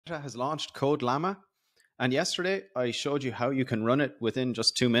Has launched Code Llama, and yesterday I showed you how you can run it within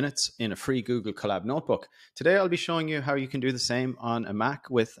just 2 minutes in a free Google Colab notebook. Today I'll be showing you how you can do the same on a Mac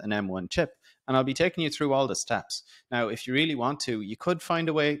with an M1 chip, and I'll be taking you through all the steps. Now, if you really want to, you could find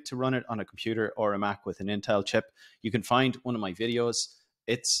a way to run it on a computer or a Mac with an Intel chip. You can find one of my videos.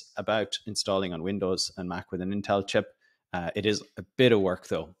 It's about installing on Windows and Mac with an Intel chip. It is a bit of work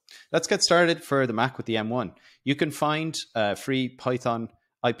though. Let's get started for the Mac with the M1. You can find free Python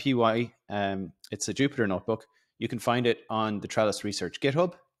IPY. It's a Jupyter notebook. You can find it on the Trellis Research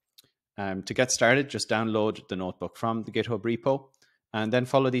GitHub. To get started, just download the notebook from the GitHub repo and then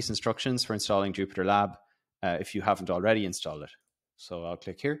follow these instructions for installing JupyterLab if you haven't already installed it. So I'll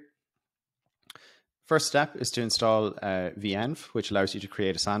click here. First step is to install venv, which allows you to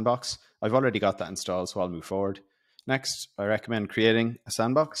create a sandbox. I've already got that installed, so I'll move forward. Next, I recommend creating a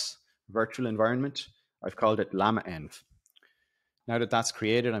sandbox virtual environment. I've called it Llama.env. Now that that's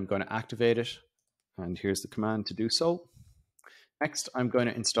created, I'm going to activate it, and here's the command to do so. Next, I'm going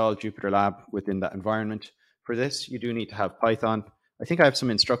to install JupyterLab within that environment. For this, you do need to have Python. I think I have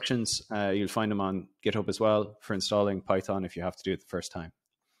some instructions. You'll find them on GitHub as well for installing Python if you have to do it the first time.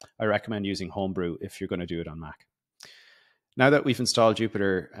 I recommend using Homebrew if you're going to do it on Mac. Now that we've installed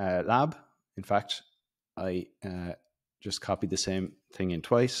JupyterLab, in fact, I just copied the same thing in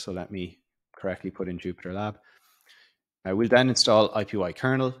twice, so let me correctly put in JupyterLab. We'll then install IPY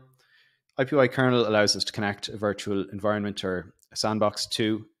kernel. IPY kernel allows us to connect a virtual environment or a sandbox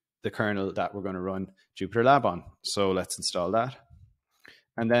to the kernel that we're going to run JupyterLab on. So let's install that.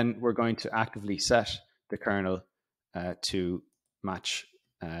 And then we're going to actively set the kernel to match,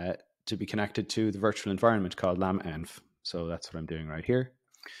 to be connected to the virtual environment called Llama.env. So that's what I'm doing right here.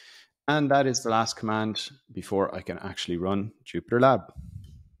 And that is the last command before I can actually run JupyterLab.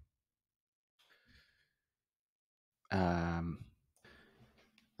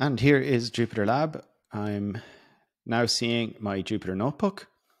 And here is JupyterLab. I'm now seeing my Jupyter notebook.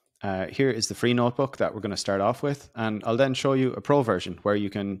 Here is the free notebook that we're going to start off with. And I'll then show you a pro version where you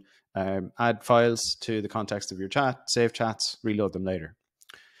can add files to the context of your chat, save chats, reload them later.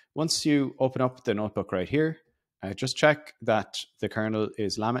 Once you open up the notebook right here, just check that the kernel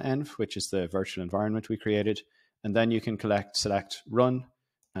is Llama.env, which is the virtual environment we created. And then you can select run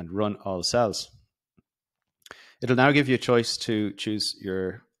and run all cells. It'll now give you a choice to choose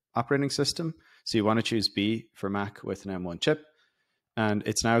your operating system. So you want to choose B for Mac with an M1 chip. And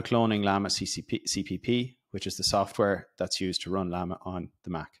it's now cloning Llama.cpp, which is the software that's used to run Llama on the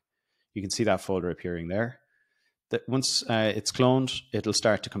Mac. You can see that folder appearing there. That once it's cloned, it'll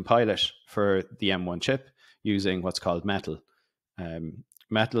start to compile it for the M1 chip using what's called Metal.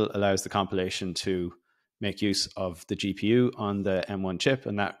 Metal allows the compilation to make use of the GPU on the M1 chip,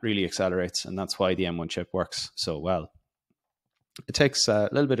 and that really accelerates, and that's why the M1 chip works so well. It takes a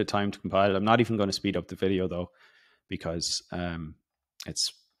little bit of time to compile. I'm not even going to speed up the video though, because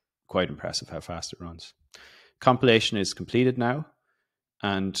it's quite impressive how fast it runs. Compilation is completed now,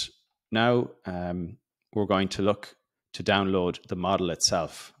 and now we're going to look to download the model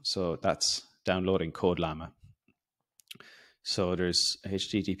itself. So that's downloading Code Llama. So there's a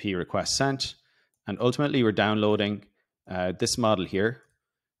HTTP request sent, and ultimately we're downloading this model here,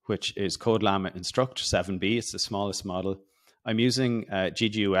 which is Code Llama Instruct 7B. It's the smallest model. I'm using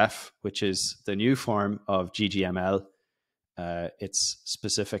gguf, which is the new form of ggml. It's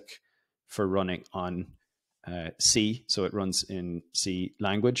specific for running on C, so it runs in C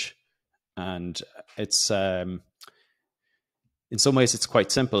language. And it's in some ways it's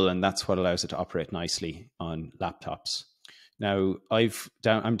quite simple, and that's what allows it to operate nicely on laptops. Now,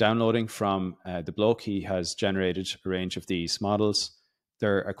 I'm downloading from the bloke. He has generated a range of these models.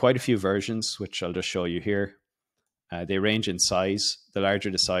 There are quite a few versions, which I'll just show you here. They range in size. The larger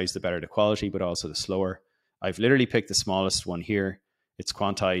the size, the better the quality, but also the slower. I've literally picked the smallest one here. It's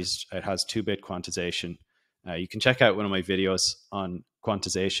quantized. It has 2-bit quantization. You can check out one of my videos on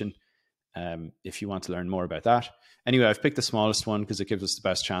quantization if you want to learn more about that. Anyway, I've picked the smallest one because it gives us the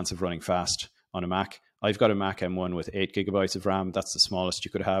best chance of running fast on a Mac. I've got a Mac M1 with 8 GB of RAM. That's the smallest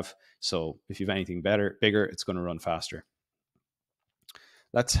you could have. So if you have anything bigger, it's going to run faster.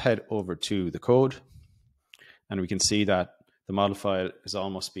 Let's head over to the code. And we can see that the model file has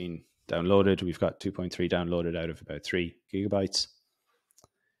almost been downloaded. We've got 2.3 downloaded out of about 3 GB.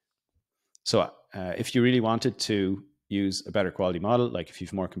 So if you really wanted to use a better quality model, like if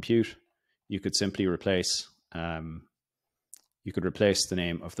you've more compute, you could simply replace the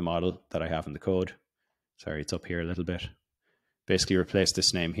name of the model that I have in the code. Sorry, it's up here a little bit. Basically replace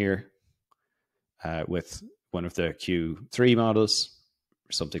this name here with one of the Q3 models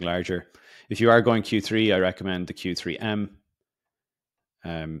or something larger. If you are going Q3, I recommend the Q3M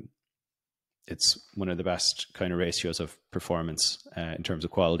it's one of the best kind of ratios of performance in terms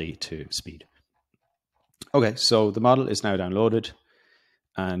of quality to speed. Okay, so the model is now downloaded,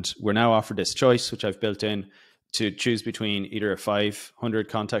 and we're now offered this choice, which I've built in, to choose between either a 500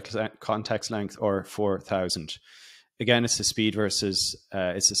 context length or 4,000. Again, it's a speed versus,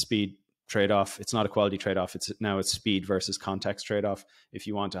 it's a speed trade-off. It's not a quality trade-off. It's speed versus context trade-off. If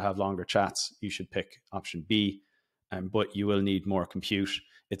you want to have longer chats, you should pick option B, but you will need more compute.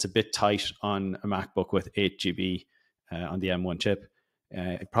 It's a bit tight on a MacBook with 8 GB on the M1 chip.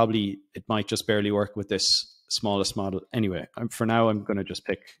 It might just barely work with this smallest model. Anyway, for now, I'm going to just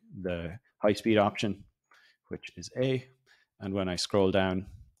pick the high-speed option, which is A. And when I scroll down,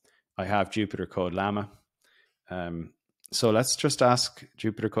 I have Jupyter Code Llama. So let's just ask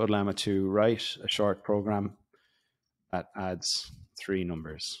Jupyter Code Llama to write a short program that adds 3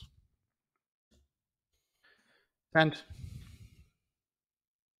 numbers. Send.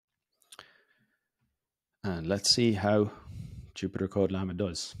 And let's see how Jupyter Code Llama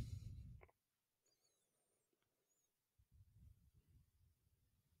does.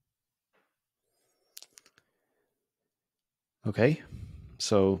 Okay,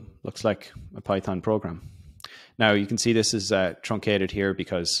 so looks like a Python program. Now you can see this is truncated here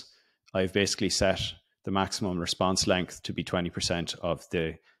because I've basically set the maximum response length to be 20% of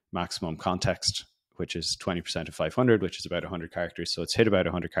the maximum context, which is 20% of 500, which is about 100 characters. So it's hit about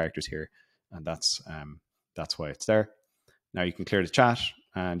 100 characters here, and that's why it's there. Now you can clear the chat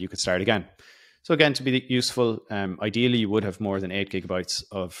and you can start again. So again, to be useful, ideally you would have more than 8 GB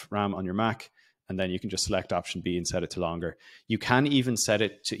of RAM on your Mac, and then you can just select option B and set it to longer. You can even set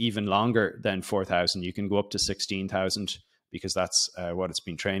it to even longer than 4,000. You can go up to 16,000 because that's what it's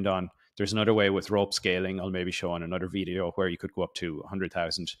been trained on. There's another way with rope scaling. I'll maybe show on another video where you could go up to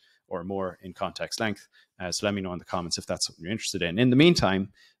 100,000 or more in context length. So let me know in the comments if that's something you're interested in. In the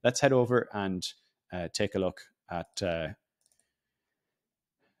meantime, let's head over and take a look at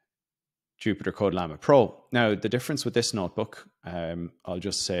Jupyter Code Llama Pro. Now, the difference with this notebook, I'll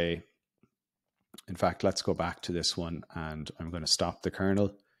just say, in fact, let's go back to this one, and I'm going to stop the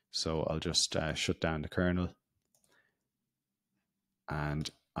kernel. So I'll just shut down the kernel, and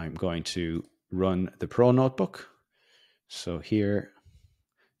I'm going to run the Pro notebook. So here,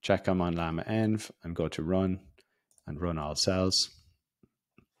 check I'm on Llama env and go to run and run all cells.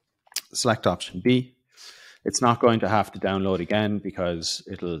 Select option B. It's not going to have to download again because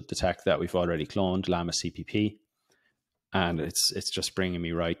it'll detect that we've already cloned Llama.cpp. And it's just bringing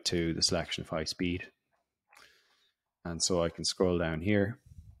me right to the selection of high speed. And so I can scroll down here.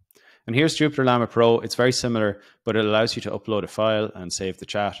 And here's Jupyter Llama Pro. It's very similar, but it allows you to upload a file and save the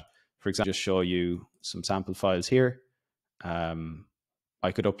chat. For example, just show you some sample files here. I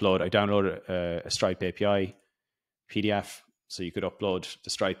downloaded a Stripe API PDF. So you could upload the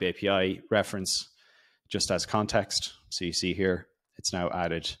Stripe API reference just as context. So you see here, it's now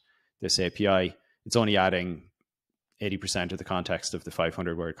added this API. It's only adding 80% of the context of the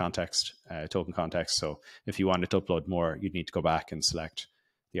 500 word context, token context. So if you wanted to upload more, you'd need to go back and select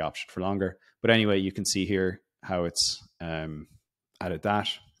the option for longer. But anyway, you can see here how it's added that.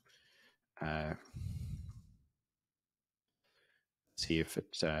 See if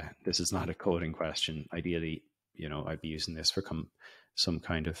this is not a coding question. Ideally, I'd be using this for some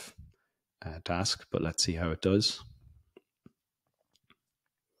kind of task, but let's see how it does.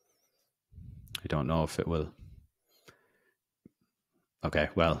 I don't know if it will. Okay,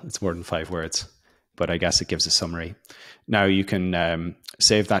 well, it's more than 5 words, but I guess it gives a summary. Now you can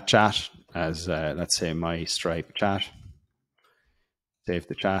save that chat as, let's say, my Stripe chat. Save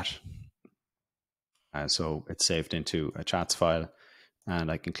the chat. So it's saved into a chats file, and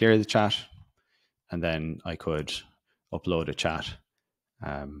I can clear the chat, and then I could upload a chat.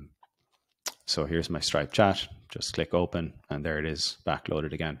 So here's my Stripe chat. Just click open, and there it is,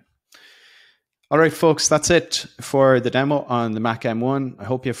 backloaded again. All right, folks, that's it for the demo on the Mac M1. I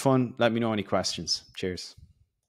hope you have fun. Let me know any questions. Cheers.